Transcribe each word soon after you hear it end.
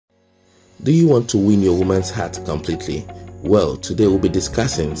Do you want to win your woman's heart completely? Well, today we'll be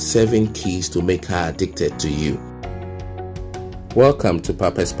discussing 7 keys to make her addicted to you. Welcome to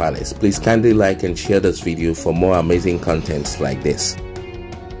Papa's Palace. Please kindly like and share this video for more amazing contents like this.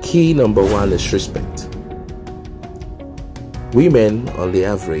 Key number 1 is respect. Women, on the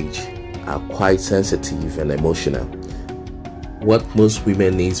average, are quite sensitive and emotional. What most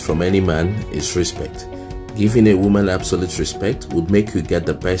women need from any man is respect. Giving a woman absolute respect would make you get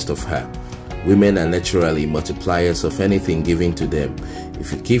the best of her. Women are naturally multipliers of anything given to them.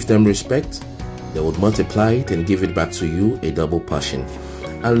 If you give them respect, they would multiply it and give it back to you a double portion.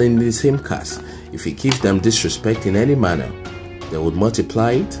 And in the same case, if you give them disrespect in any manner, they would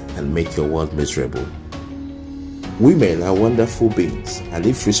multiply it and make your world miserable. Women are wonderful beings, and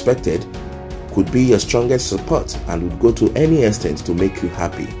if respected, could be your strongest support and would go to any extent to make you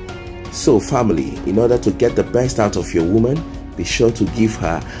happy. So family, in order to get the best out of your woman, be sure to give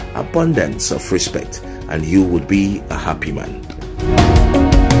her abundance of respect and you would be a happy man.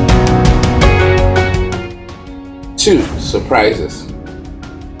 2. Surprises.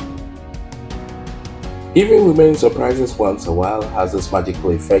 Giving women surprises once a while has this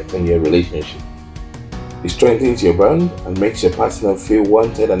magical effect on your relationship. It strengthens your bond and makes your partner feel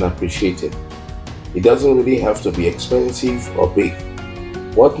wanted and appreciated. It doesn't really have to be expensive or big.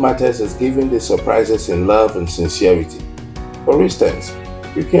 What matters is giving these surprises in love and sincerity. For instance,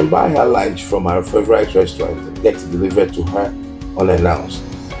 you can buy her lunch from her favorite restaurant and get it delivered to her unannounced.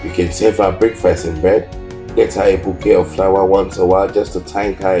 You can save her breakfast in bed, get her a bouquet of flowers once a while just to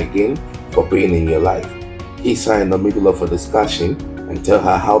thank her again for being in your life. Kiss her in the middle of a discussion and tell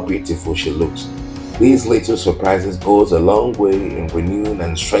her how beautiful she looks. These little surprises goes a long way in renewing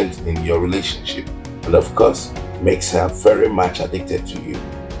and strengthening your relationship, and of course, makes her very much addicted to you.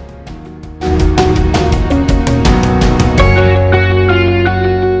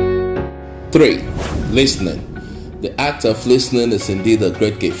 3. Listening. The act of listening is indeed a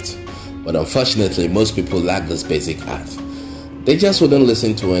great gift, but unfortunately most people lack this basic art. They just wouldn't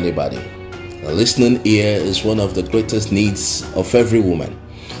listen to anybody. A listening ear is one of the greatest needs of every woman.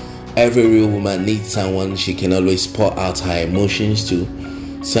 Every real woman needs someone she can always pour out her emotions to,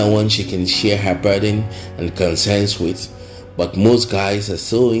 someone she can share her burden and concerns with, but most guys are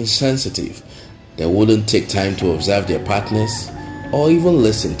so insensitive they wouldn't take time to observe their partners or even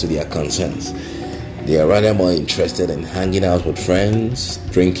listen to their concerns. They are rather more interested in hanging out with friends,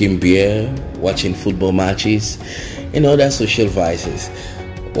 drinking beer, watching football matches, and other social vices,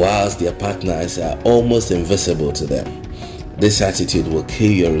 whilst their partners are almost invisible to them. This attitude will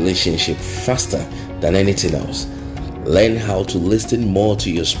kill your relationship faster than anything else. Learn how to listen more to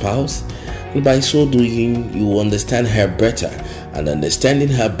your spouse, and by so doing, you will understand her better, and understanding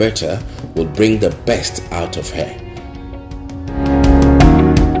her better will bring the best out of her.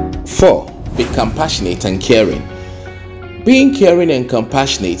 4. Be compassionate and caring. Being caring and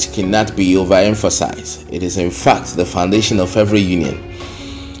compassionate cannot be overemphasized. It is in fact the foundation of every union.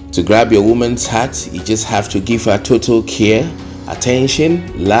 To grab your woman's heart, you just have to give her total care,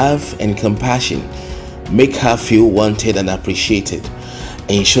 attention, love, and compassion. Make her feel wanted and appreciated.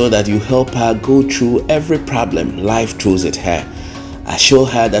 Ensure that you help her go through every problem life throws at her. Assure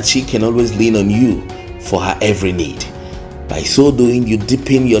her that she can always lean on you for her every need. By so doing, you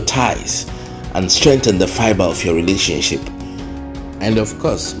deepen your ties and strengthen the fiber of your relationship. And of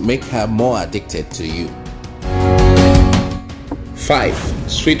course, make her more addicted to you.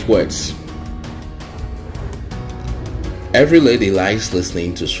 5. Sweet words. Every lady likes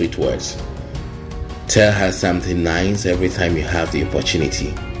listening to sweet words. Tell her something nice every time you have the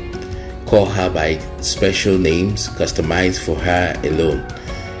opportunity. Call her by special names customized for her alone.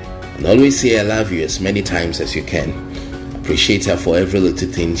 And always say I love you as many times as you can. Appreciate her for every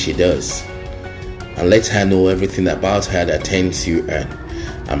little thing she does. And let her know everything about her that turns you on.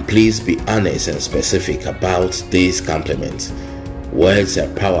 And please be honest and specific about these compliments. Words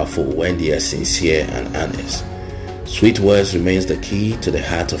are powerful when they are sincere and honest. Sweet words remains the key to the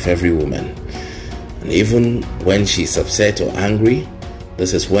heart of every woman. And even when she's upset or angry,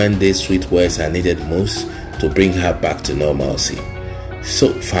 this is when these sweet words are needed most to bring her back to normalcy.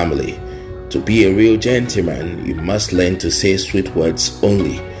 So family, to be a real gentleman, you must learn to say sweet words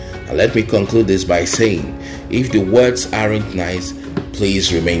only. And let me conclude this by saying, if the words aren't nice,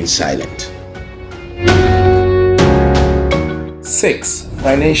 please remain silent. 6.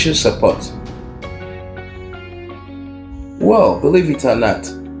 Financial support. Well, believe it or not,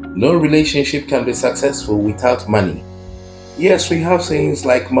 no relationship can be successful without money. Yes, we have sayings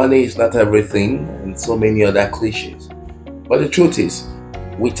like money is not everything and so many other cliches. But the truth is,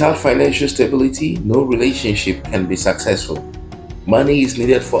 without financial stability, no relationship can be successful. Money is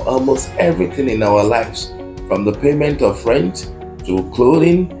needed for almost everything in our lives, from the payment of rent to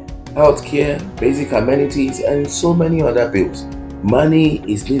clothing, healthcare, basic amenities, and so many other bills. Money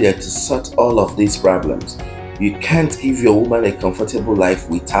is needed to sort all of these problems. You can't give your woman a comfortable life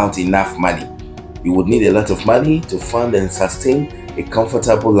without enough money. You would need a lot of money to fund and sustain a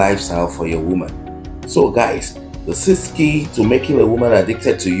comfortable lifestyle for your woman. So guys, the sixth key to making a woman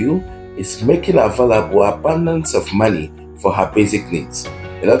addicted to you is making available abundance of money for her basic needs.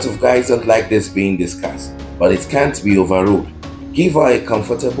 A lot of guys don't like this being discussed, but it can't be overruled. Give her a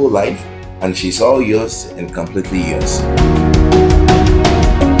comfortable life and she's all yours and completely yours.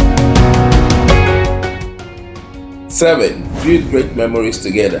 7. Build great memories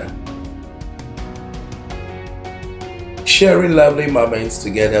together. Sharing lovely moments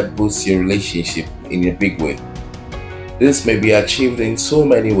together boosts your relationship in a big way. This may be achieved in so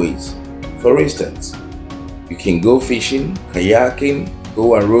many ways. For instance, you can go fishing, kayaking,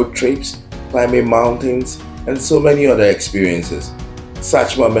 go on road trips, climbing mountains, and so many other experiences.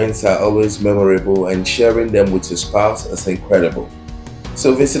 Such moments are always memorable, and sharing them with your spouse is incredible.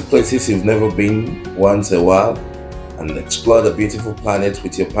 So visit places you've never been once in a while and explore the beautiful planet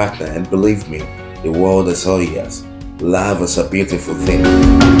with your partner, and believe me, the world is all yours. Love is a beautiful thing.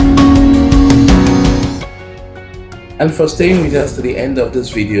 And for staying with us to the end of this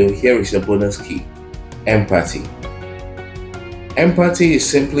video, here is your bonus key: empathy. Empathy is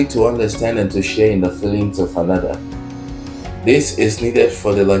simply to understand and to share in the feelings of another. This is needed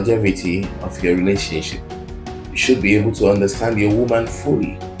for the longevity of your relationship. You should be able to understand your woman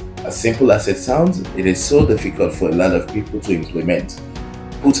fully. As simple as it sounds, it is so difficult for a lot of people to implement.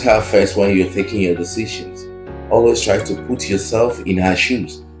 Put her first when you're taking your decisions. Always try to put yourself in her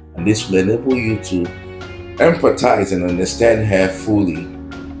shoes, and this will enable you to empathize and understand her fully.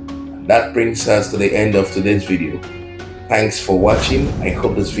 And that brings us to the end of today's video. Thanks for watching. I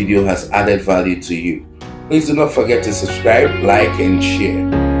hope this video has added value to you. Please do not forget to subscribe, like, and share.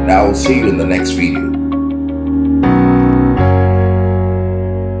 And I will see you in the next video.